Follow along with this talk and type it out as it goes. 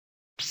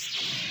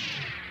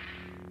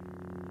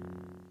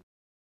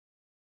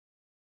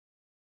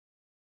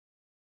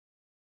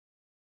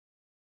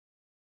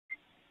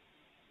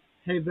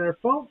Hey there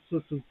folks,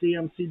 this is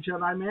DMC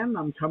Jedi Man.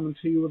 I'm coming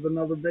to you with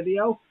another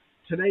video.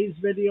 Today's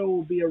video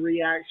will be a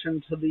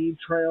reaction to the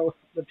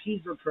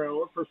teaser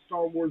trailer for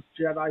Star Wars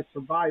Jedi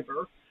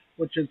Survivor,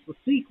 which is the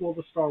sequel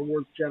to Star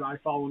Wars Jedi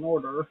Fallen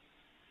Order.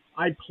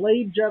 I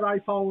played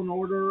Jedi Fallen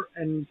Order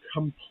and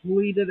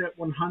completed it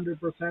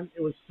 100%.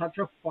 It was such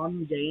a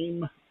fun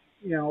game,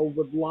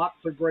 with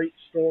lots of great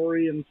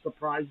story and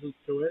surprises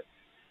to it.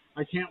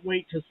 I can't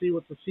wait to see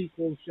what the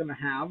sequel is going to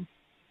have.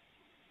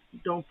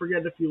 Don't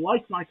forget, if you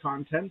like my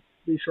content,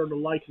 be sure to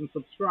like and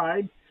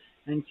subscribe,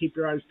 and keep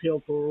your eyes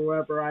peeled for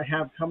whatever I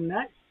have come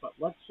next. But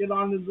let's get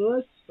on into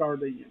this,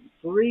 starting in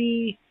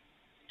 3,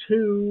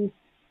 2,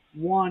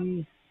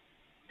 1,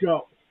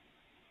 go.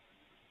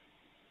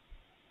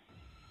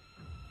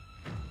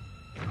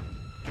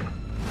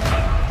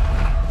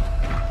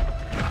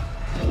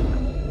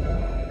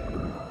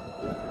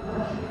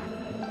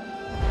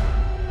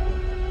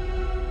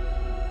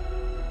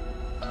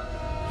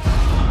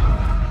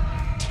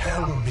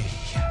 Tell me,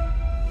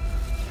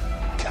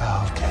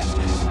 Cal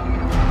Kestis,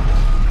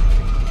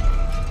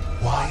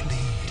 why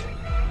lead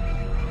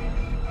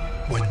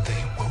when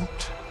they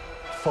won't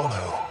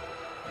follow?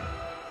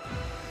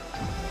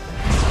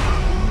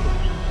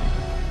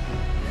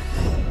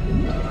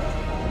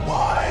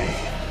 Why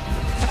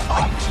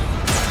fight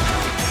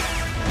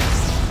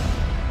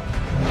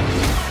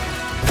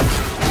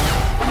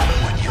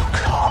when you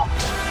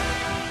can't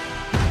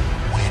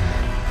win?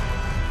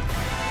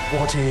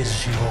 What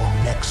is your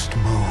next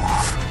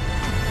move,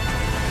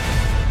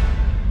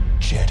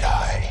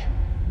 Jedi?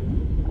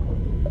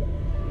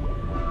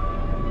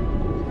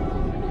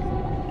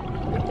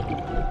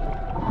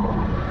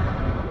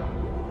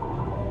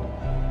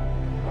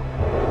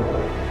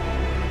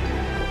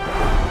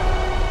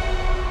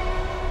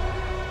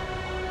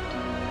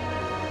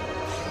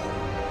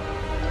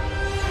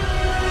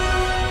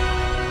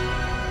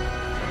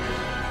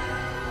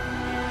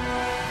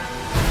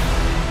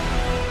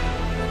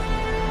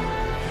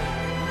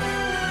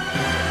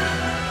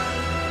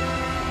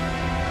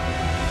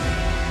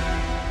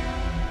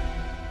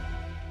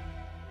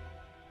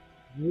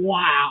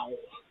 Wow.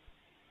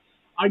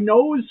 I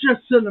know it's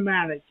just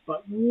cinematics,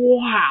 but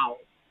wow.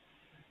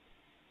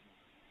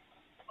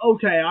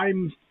 Okay,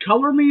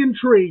 color me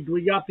intrigued.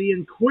 We got the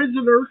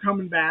Inquisitor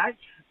coming back,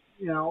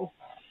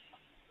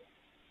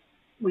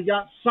 We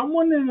got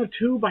someone in a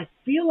tube. I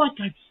feel like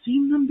I've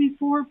seen them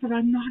before, but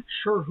I'm not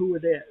sure who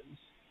it is.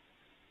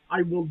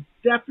 I will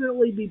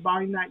definitely be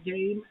buying that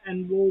game,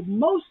 and will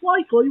most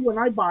likely, when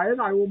I buy it,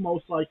 I will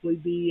most likely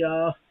be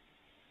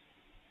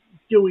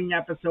doing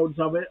episodes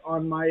of it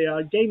on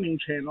my gaming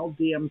channel,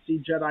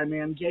 DMC Jedi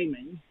Man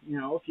Gaming.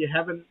 If you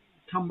haven't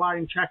come by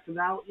and checked it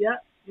out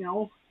yet,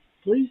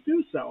 please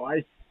do so.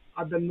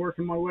 I've been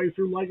working my way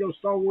through Lego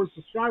Star Wars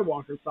The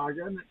Skywalker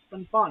Saga, and it's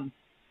been fun.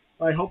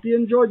 I hope you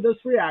enjoyed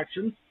this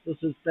reaction. This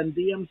has been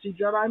DMC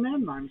Jedi Man,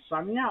 and I'm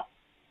signing out.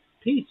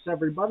 Peace,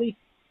 everybody.